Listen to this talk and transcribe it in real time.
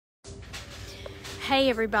Hey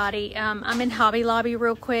everybody, I'm in Hobby Lobby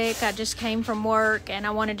real quick. I just came from work and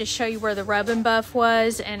I wanted to show you where the Rub and Buff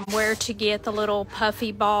was and where to get the little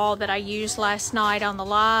puffy ball that I used last night on the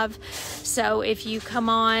live. So if you come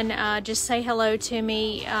on, just say hello to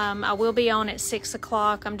me. I will be on at 6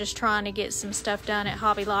 o'clock. I'm just trying to get some stuff done at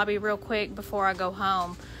Hobby Lobby real quick before I go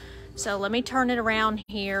home. So let me turn it around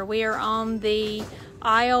here. We are on the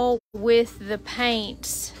aisle with the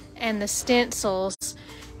paints and the stencils.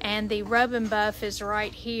 And the Rub and Buff is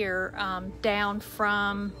right here, down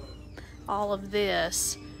from all of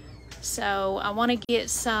this. So I want to get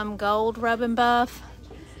some gold Rub and Buff.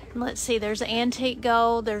 Let's see, there's antique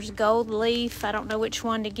gold, there's gold leaf. I don't know which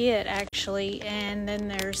one to get actually. And then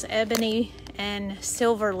there's ebony and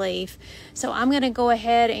silver leaf. So I'm going to go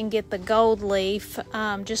ahead and get the gold leaf,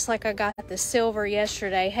 just like I got the silver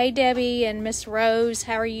yesterday. Hey Debbie and Miss Rose,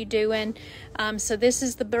 how are you doing? So this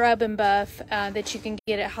is the Rub and Buff that you can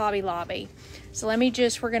get at Hobby Lobby. So we're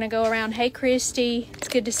going to go around. Hey Christy, it's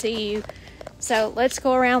good to see you. So let's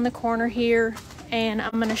go around the corner here and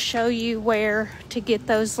I'm going to show you where to get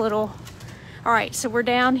those little. All right, so we're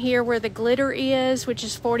down here where the glitter is, which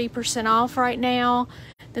is 40% off right now.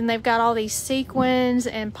 Then they've got all these sequins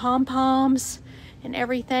and pom-poms and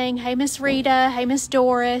everything. Hey Miss Rita, hey Miss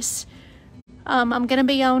Doris. I'm going to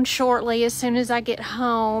be on shortly as soon as I get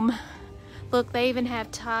home. Look, they even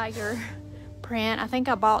have tiger print. I think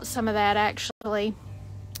I bought some of that actually.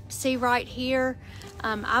 See right here,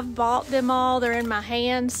 I've bought them all. They're in my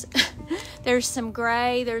hands. There's some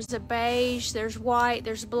gray, there's a beige, there's white,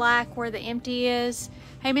 there's black where the empty is.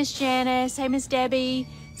 Hey Miss Janice, hey Miss Debbie.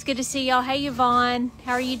 It's good to see y'all. Hey Yvonne,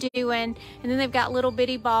 how are you doing? And then they've got little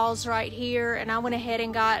bitty balls right here. And I went ahead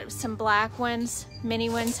and got some black ones, mini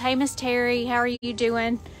ones. Hey Miss Terry, how are you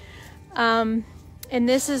doing? And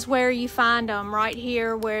this is where you find them, right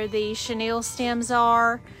here where the chenille stems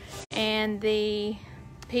are and the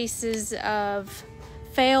pieces of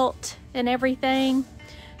felt and everything.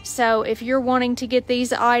 So if you're wanting to get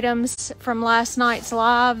these items from last night's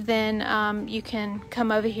live, then you can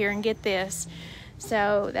come over here and get this.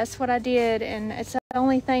 So that's what I did, and it's the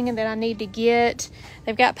only thing that I need to get.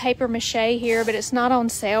 They've got paper mache here, but it's not on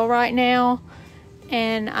sale right now.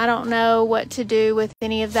 And I don't know what to do with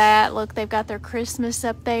any of that. Look, they've got their Christmas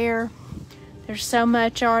up there. There's so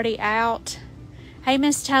much already out. Hey,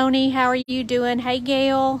 Miss Tony, how are you doing? Hey,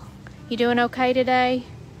 Gail, you doing okay today?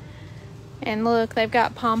 And look, they've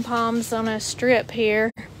got pom-poms on a strip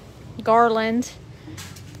here. Garland.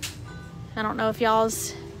 I don't know if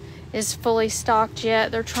y'all's is fully stocked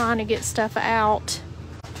yet. They're trying to get stuff out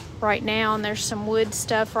right now. And there's some wood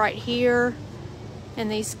stuff right here. And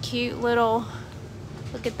these cute little...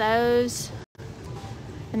 Look at those.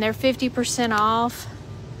 And they're 50% off.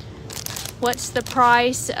 What's the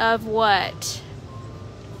price of what?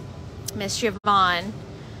 Miss Yvonne.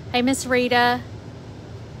 Hey, Miss Rita.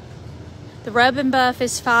 The Rub and Buff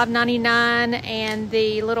is $5.99 and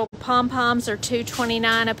the little pom-poms are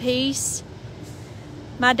 $2.29 a piece.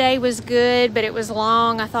 My day was good, but it was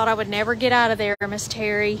long. I thought I would never get out of there, Miss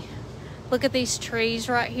Terry. Look at these trees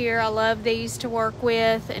right here. I love these to work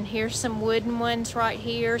with. And here's some wooden ones right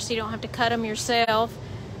here so you don't have to cut them yourself.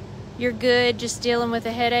 You're good, just dealing with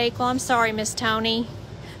a headache. Well, I'm sorry, Miss Tony.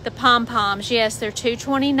 The pom-poms, yes, they're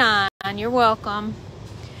 $2.29. You're welcome.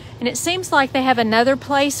 And it seems like they have another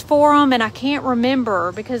place for them, and I can't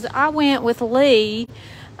remember because I went with Lee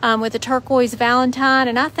with the turquoise Valentine,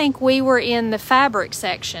 and I think we were in the fabric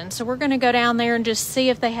section. So we're going to go down there and just see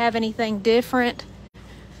if they have anything different.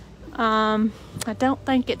 I don't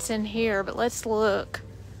think it's in here, but let's look.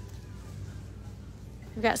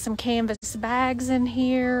 We've got some canvas bags in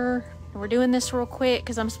here. We're doing this real quick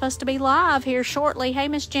because I'm supposed to be live here shortly. Hey,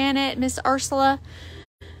 Miss Janet, Miss Ursula.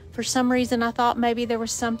 For some reason, I thought maybe there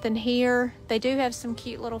was something here. They do have some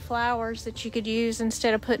cute little flowers that you could use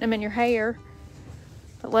instead of putting them in your hair.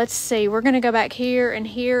 But let's see. We're going to go back here, and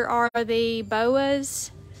here are the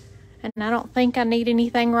boas. And I don't think I need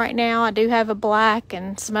anything right now. I do have a black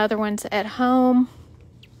and some other ones at home.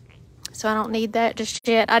 So I don't need that just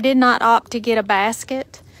yet. I did not opt to get a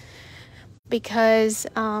basket because,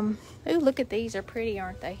 ooh, look at these. They're pretty,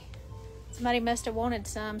 aren't they? Somebody must have wanted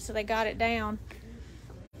some, so they got it down.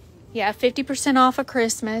 Yeah, 50% off of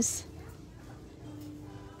Christmas.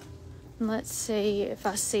 And let's see if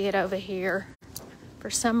I see it over here. For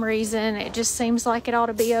some reason, it just seems like it ought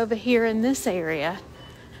to be over here in this area.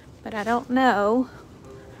 But I don't know,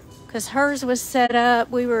 because hers was set up.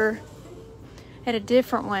 We were at a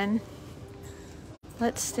different one.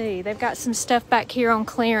 Let's see. They've got some stuff back here on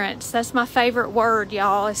clearance. That's my favorite word,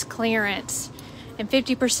 y'all, is clearance. And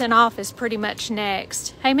 50% off is pretty much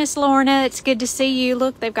next. Hey, Miss Lorna, it's good to see you.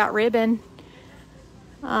 Look, they've got ribbon.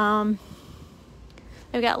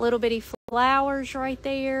 They've got little bitty flowers right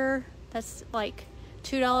there. That's like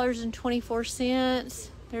 $2.24.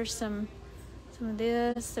 There's some of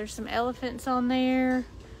this. There's some elephants on there.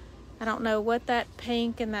 I don't know what that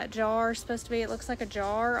pink in that jar is supposed to be. It looks like a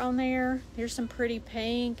jar on there. Here's some pretty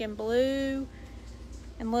pink and blue.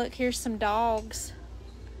 And look, here's some dogs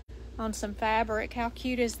on some fabric. How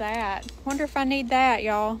cute is that? Wonder if I need that,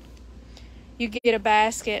 y'all. You get a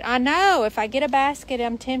basket. I know, if I get a basket,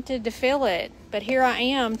 I'm tempted to fill it. But here I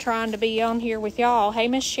am trying to be on here with y'all. Hey,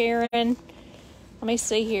 Miss Sharon. Let me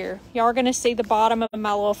see here. Y'all are going to see the bottom of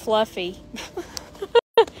my little fluffy.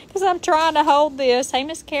 Because I'm trying to hold this. Hey,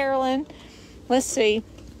 Miss Carolyn. Let's see.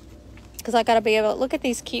 Because I got to be able to look at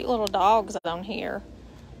these cute little dogs on here.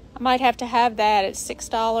 I might have to have that. It's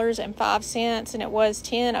 $6.05 and it was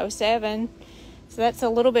 $10.07. So that's a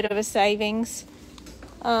little bit of a savings.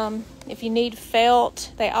 If you need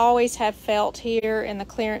felt, they always have felt here in the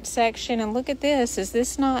clearance section. And look at this. Is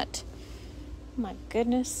this not... Oh my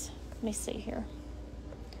goodness. Let me see here.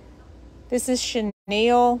 This is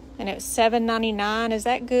Chanel, and it was $7.99. Is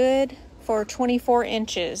that good for 24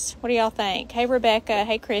 inches? What do y'all think? Hey, Rebecca.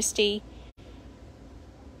 Hey, Christy.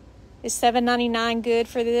 Is $7.99 good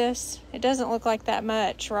for this? It doesn't look like that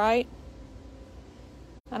much, right?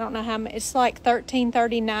 I don't know how much. It's like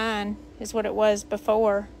 $13.39 is what it was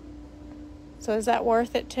before. So is that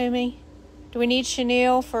worth it to me? Do we need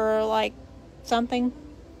Chanel for like something?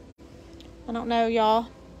 I don't know, y'all.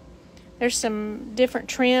 There's some different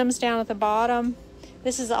trims down at the bottom.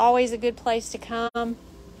 This is always a good place to come.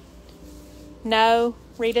 No,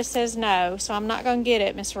 Rita says no, so I'm not going to get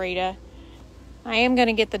it, Miss Rita. I am going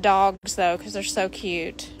to get the dogs, though, because they're so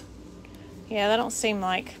cute. Yeah, that don't seem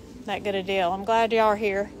like that good a deal. I'm glad y'all are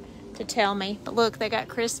here to tell me. But look, they got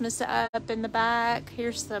Christmas up in the back.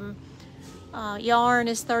 Here's some yarn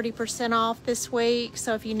is 30% off this week,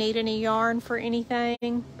 so if you need any yarn for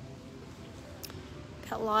anything.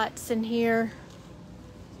 Got lots in here.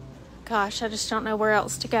 Gosh, I just don't know where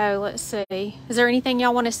else to go. Let's see. Is there anything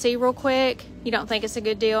y'all want to see real quick? You don't think it's a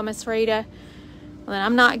good deal, Miss Rita? Well, then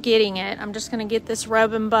I'm not getting it. I'm just going to get this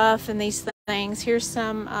Rub and Buff and these things. Here's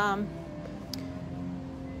some,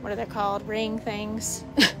 what are they called? Ring things.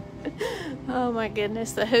 Oh my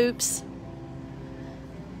goodness, the hoops.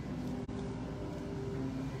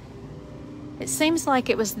 It seems like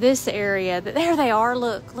it was this area. There they are.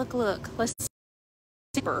 Look, look, look. Let's see.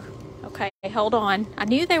 Okay, hold on. I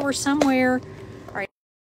knew they were somewhere. All right.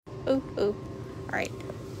 Ooh, ooh. All right.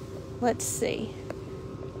 Let's see.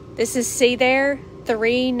 This is, see there?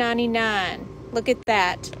 $3.99. Look at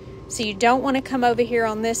that. So you don't want to come over here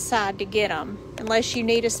on this side to get them unless you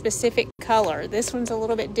need a specific color. This one's a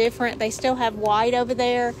little bit different. They still have white over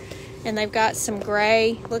there and they've got some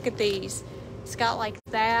gray. Look at these. It's got like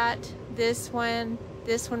that. This one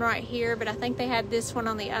right here, but I think they had this one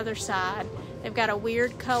on the other side. They've got a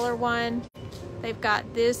weird color one. They've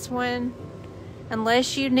got this one.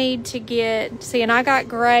 Unless you need to get, see, and I got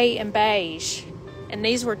gray and beige. And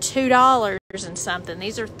these were $2 and something.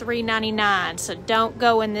 These are $3.99. So don't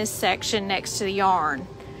go in this section next to the yarn.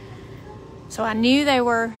 So I knew they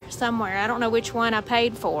were somewhere. I don't know which one I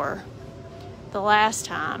paid for the last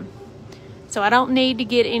time. So I don't need to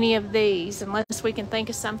get any of these unless we can think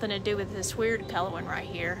of something to do with this weird color one right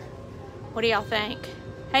here. What do y'all think?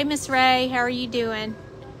 Hey, Miss Ray, how are you doing?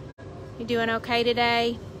 You doing okay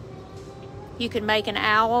today? You could make an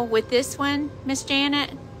owl with this one, Miss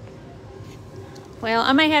Janet. Well,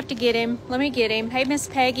 I may have to get him. Let me get him. Hey, Miss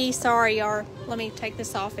Peggy, sorry, or let me take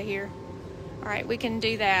this off of here. All right, we can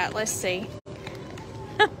do that. Let's see.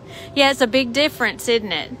 Yeah, it's a big difference,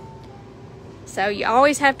 isn't it? So you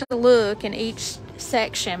always have to look in each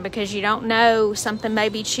section because you don't know, something may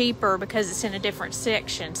be cheaper because it's in a different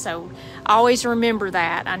section. So always remember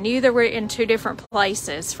that. I knew they were in two different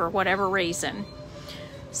places for whatever reason.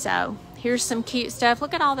 So here's some cute stuff.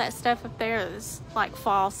 Look at all that stuff up there. It's like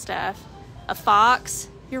fall stuff. A fox.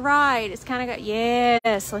 You're right. It's kind of got,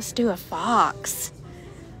 yes, let's do a fox.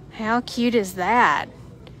 How cute is that?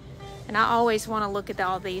 And I always want to look at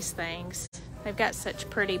all these things. They've got such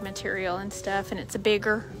pretty material and stuff, and it's a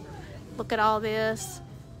bigger. Look at all this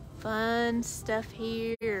fun stuff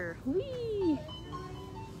here. Whee!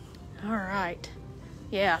 All right.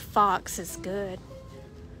 Yeah, fox is good.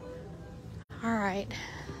 All right.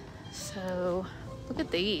 So look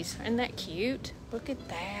at these. Isn't that cute? Look at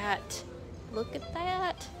that. Look at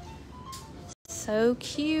that. So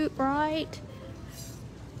cute, right?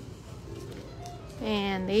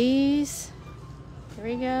 And these. Here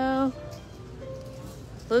we go.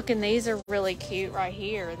 Look, and these are really cute right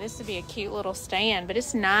here. This would be a cute little stand, but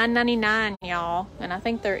it's $9.99, y'all. And I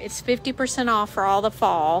think it's 50% off for all the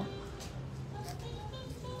fall.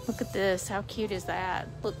 Look at this. How cute is that?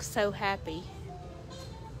 Looks so happy.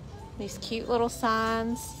 These cute little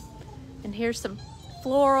signs. And here's some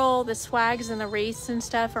floral. The swags and the wreaths and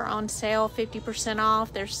stuff are on sale, 50%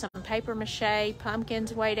 off. There's some paper mache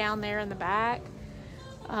pumpkins way down there in the back.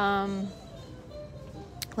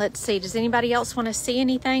 Let's see, does anybody else want to see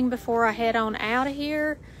anything before I head on out of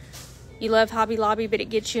here? You love Hobby Lobby, but it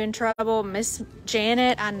gets you in trouble. Miss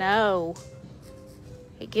Janet, I know.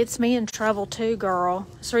 It gets me in trouble too, girl.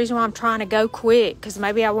 That's the reason why I'm trying to go quick, because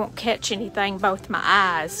maybe I won't catch anything both my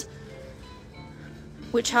eyes.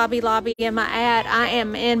 Which Hobby Lobby am I at? I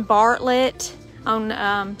am in Bartlett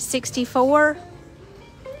on 64.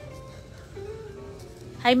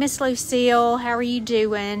 Hey, Miss Lucille, how are you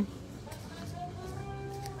doing?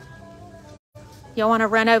 Y'all want to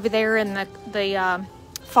run over there in the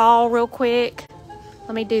fall real quick?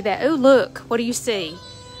 Let me do that. Oh, look. What do you see?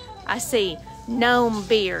 I see gnome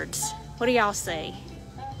beards. What do y'all see?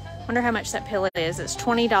 Wonder how much that pillow is. It's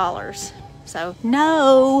 $20. So,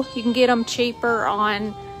 no, you can get them cheaper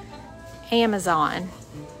on Amazon.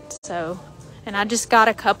 So, and I just got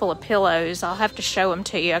a couple of pillows. I'll have to show them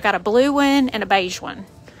to you. I got a blue one and a beige one.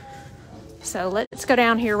 So, let's go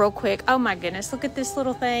down here real quick. Oh, my goodness. Look at this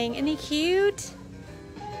little thing. Isn't he cute?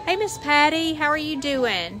 Hey, Miss Patty, how are you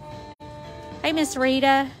doing? Hey, Miss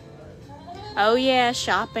Rita. Oh, yeah,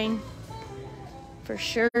 shopping. For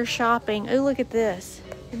sure, shopping. Oh, look at this.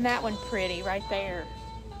 Isn't that one pretty right there?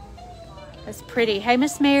 That's pretty. Hey,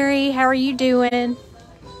 Miss Mary, how are you doing?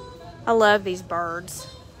 I love these birds.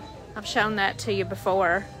 I've shown that to you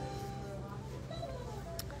before.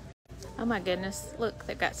 Oh, my goodness. Look,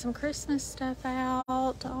 they've got some Christmas stuff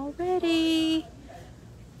out already.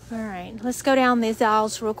 All right, let's go down these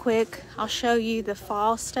aisles real quick. I'll show you the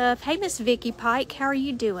fall stuff. Hey, Miss Vicky Pike, how are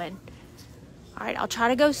you doing? All right, I'll try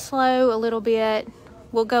to go slow a little bit.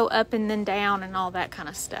 We'll go up and then down and all that kind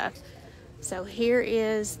of stuff. So here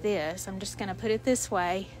is this. I'm just going to put it this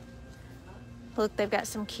way. Look, they've got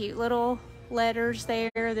some cute little letters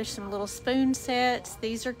there. There's some little spoon sets.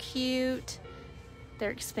 These are cute.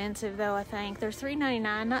 They're expensive, though, I think. They're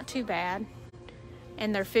 $3.99, not too bad.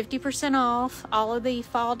 And they're 50% off all of the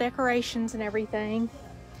fall decorations and everything.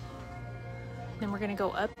 Then we're going to go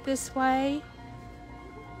up this way.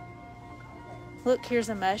 Look, here's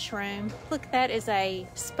a mushroom. Look, that is a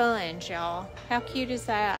sponge, y'all. How cute is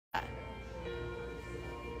that?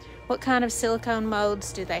 What kind of silicone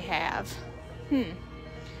molds do they have? Let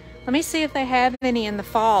me see if they have any in the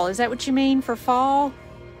fall. Is that what you mean for fall?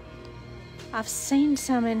 I've seen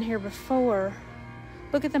some in here before.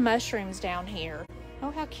 Look at the mushrooms down here. Oh,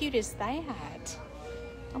 how cute is that?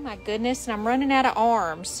 Oh my goodness, and I'm running out of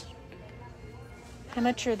arms. How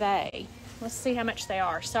much are they? Let's see how much they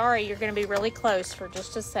are. Sorry, you're going to be really close for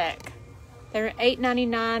just a sec. They're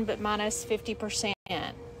 $8.99, but minus 50%.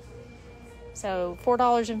 So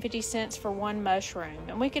 $4.50 for one mushroom.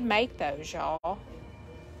 And we could make those, y'all.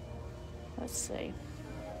 Let's see.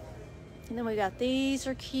 And then we got these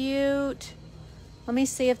are cute. Let me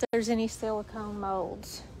see if there's any silicone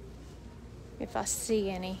molds. If I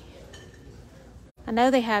see any. I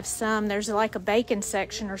know they have some. There's like a bacon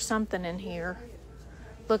section or something in here.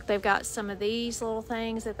 Look, they've got some of these little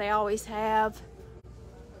things that they always have.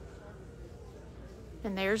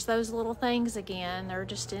 And there's those little things again. They're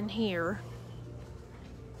just in here.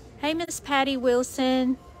 Hey, Miss Patty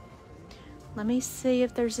Wilson. Let me see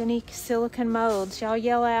if there's any silicone molds. Y'all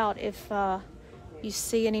yell out if you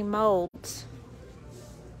see any molds.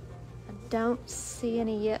 I don't see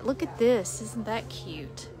any yet. Look at this. Isn't that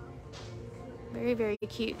cute? Very, very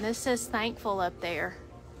cute. And this says thankful up there.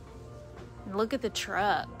 And look at the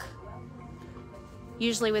truck.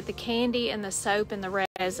 Usually with the candy and the soap and the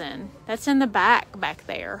resin. That's in the back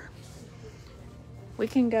there. We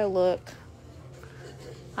can go look.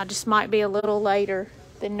 I just might be a little later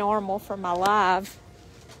than normal for my live.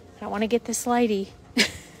 I want to get this lady.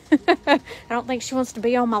 I don't think she wants to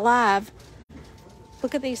be on my live.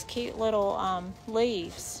 Look at these cute little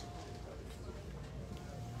leaves.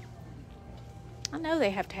 I know they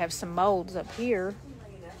have to have some molds up here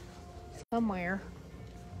somewhere.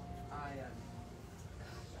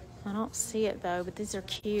 I don't see it though, but these are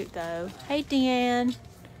cute though. Hey Deanne,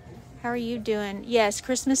 how are you doing? Yes,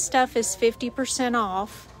 Christmas stuff is 50%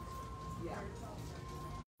 off.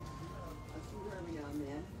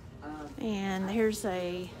 And here's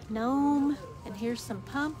a gnome, and here's some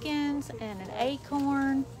pumpkins and an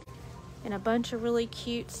acorn and a bunch of really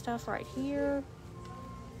cute stuff right here.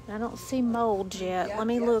 I don't see molds yet. Let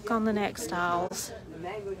me look on the next aisles.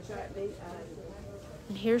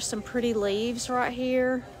 And here's some pretty leaves right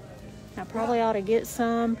here. I probably ought to get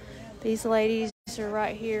some. These ladies are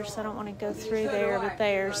right here, so I don't want to go through there, but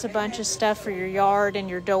there's a bunch of stuff for your yard and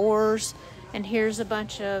your doors. And here's a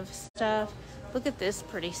bunch of stuff. Look at this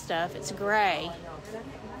pretty stuff. It's gray.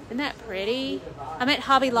 Isn't that pretty? I'm at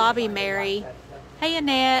Hobby Lobby, Mary. Hey,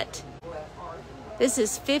 Annette. This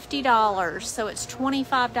is $50, so it's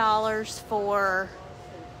 $25 for,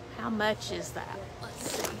 how much is that?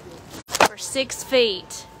 Let's see. For 6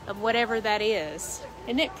 feet of whatever that is.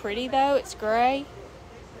 Isn't it pretty though? It's gray.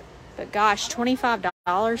 But gosh,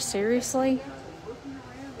 $25, seriously?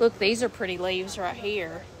 Look, these are pretty leaves right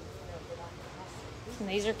here. And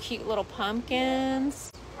these are cute little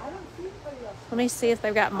pumpkins. Let me see if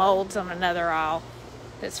they've got molds on another aisle.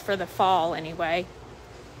 That's for the fall anyway.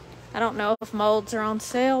 I don't know if molds are on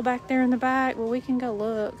sale back there in the back. Well, we can go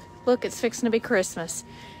look. Look, it's fixing to be Christmas.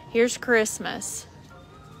 Here's Christmas.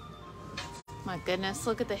 My goodness,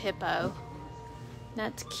 look at the hippo.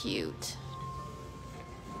 That's cute.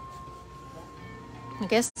 I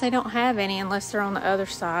guess they don't have any unless they're on the other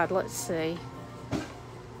side. Let's see.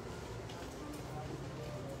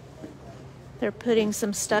 They're putting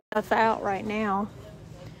some stuff out right now.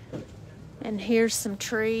 And here's some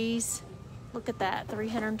trees. Look at that,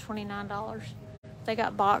 $329. They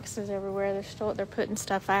got boxes everywhere. They're putting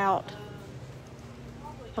stuff out.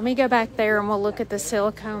 Let me go back there and we'll look at the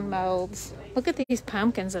silicone molds. Look at these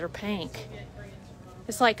pumpkins that are pink.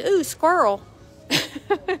 It's like, ooh, squirrel.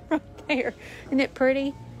 Right there. Isn't it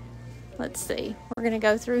pretty? Let's see. We're going to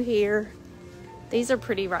go through here. These are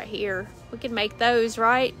pretty right here. We can make those,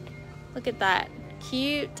 right? Look at that.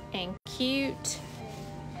 Cute and cute.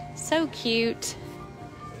 So cute.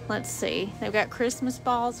 Let's see. They've got Christmas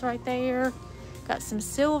balls right there. Got some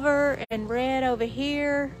silver and red over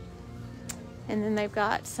here. And then they've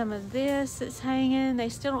got some of this that's hanging. They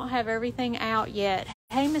still don't have everything out yet.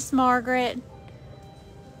 Hey, Miss Margaret.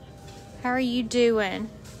 How are you doing?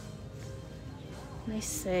 Let me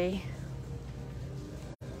see.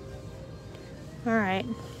 All right.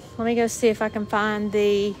 Let me go see if I can find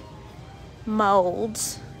the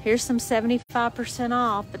molds. Here's some 75%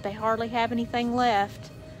 off, but they hardly have anything left.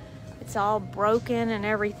 It's all broken and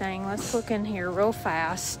everything. Let's look in here real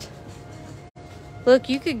fast. Look,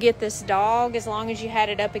 you could get this dog as long as you had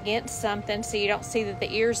it up against something so you don't see that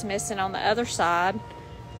the ear's missing on the other side.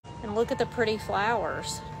 And look at the pretty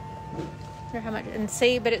flowers. How much, and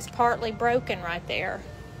see, but it's partly broken right there.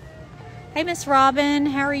 Hey, Miss Robin,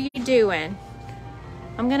 how are you doing?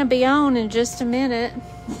 I'm gonna be on in just a minute.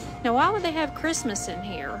 Now, why would they have Christmas in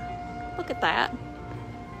here? Look at that.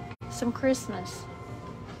 Some Christmas.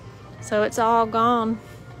 So it's all gone,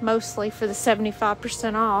 mostly for the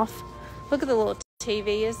 75% off. Look at the little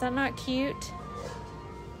TV. Is that not cute?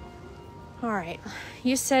 All right.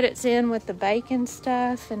 You said it's in with the bacon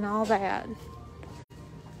stuff and all that.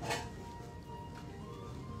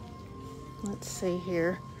 Let's see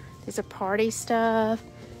here. These are party stuff.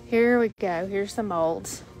 Here we go. Here's the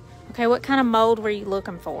molds. Okay, what kind of mold were you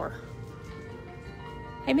looking for?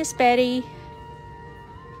 Hey, Miss Betty.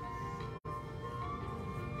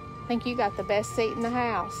 I think you got the best seat in the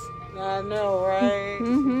house. I know, right?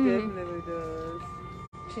 Mm-hmm. She definitely does.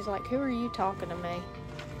 She's like, who are you talking to me?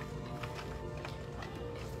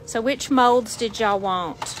 So which molds did y'all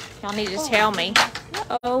want? Y'all need to tell me.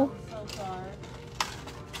 Uh-oh. So sorry.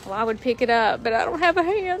 Well, I would pick it up, but I don't have a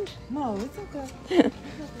hand. No, it's okay.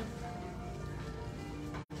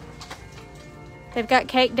 They've got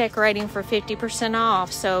cake decorating for 50%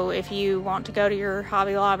 off. So if you want to go to your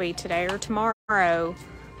Hobby Lobby today or tomorrow,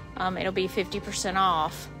 it'll be 50%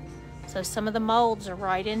 off. So some of the molds are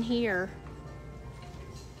right in here.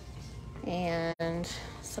 And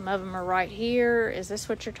some of them are right here. Is this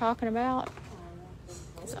what you're talking about?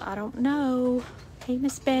 'Cause I don't know. Hey,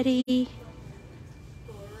 Miss Betty.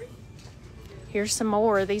 Here's some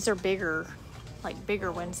more. These are bigger, like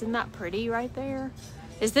bigger ones. Isn't that pretty right there?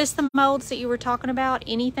 Is this the molds that you were talking about?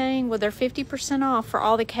 Anything? Well, they're 50% off for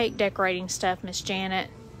all the cake decorating stuff, Miss Janet.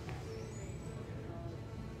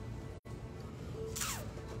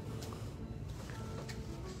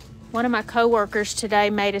 One of my coworkers today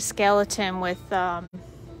made a skeleton with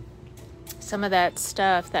some of that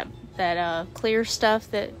stuff, that clear stuff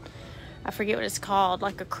that, I forget what it's called,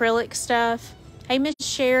 like acrylic stuff. Hey, Miss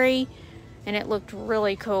Sherry. And it looked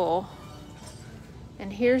really cool.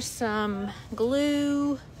 And here's some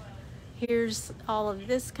glue. Here's all of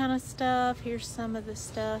this kind of stuff. Here's some of the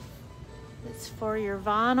stuff that's for your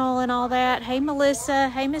vinyl and all that. Hey, Melissa.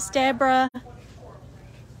 Hey, Miss Deborah.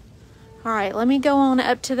 All right, let me go on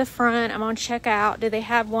up to the front. I'm gonna check out. Do they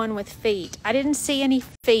have one with feet? I didn't see any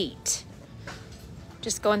feet.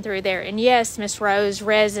 Just going through there. And yes, Miss Rose,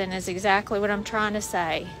 resin is exactly what I'm trying to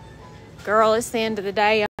say. Girl, it's the end of the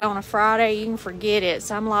day on a Friday. You can forget it.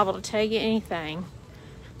 So I'm liable to tell you anything.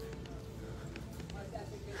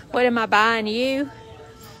 What am I buying you?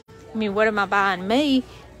 I mean, what am I buying me?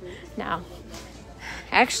 No.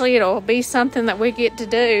 Actually, it'll be something that we get to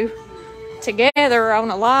do together on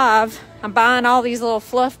a live. I'm buying all these little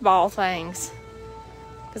fluff ball things.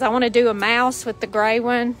 Because I want to do a mouse with the gray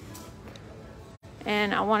one.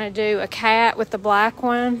 And I want to do a cat with the black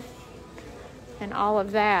one. And all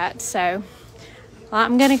of that. So, well,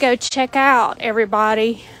 I'm going to go check out,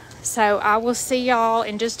 everybody. So, I will see y'all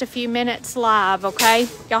in just a few minutes live, okay?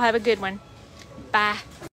 Y'all have a good one. Bye.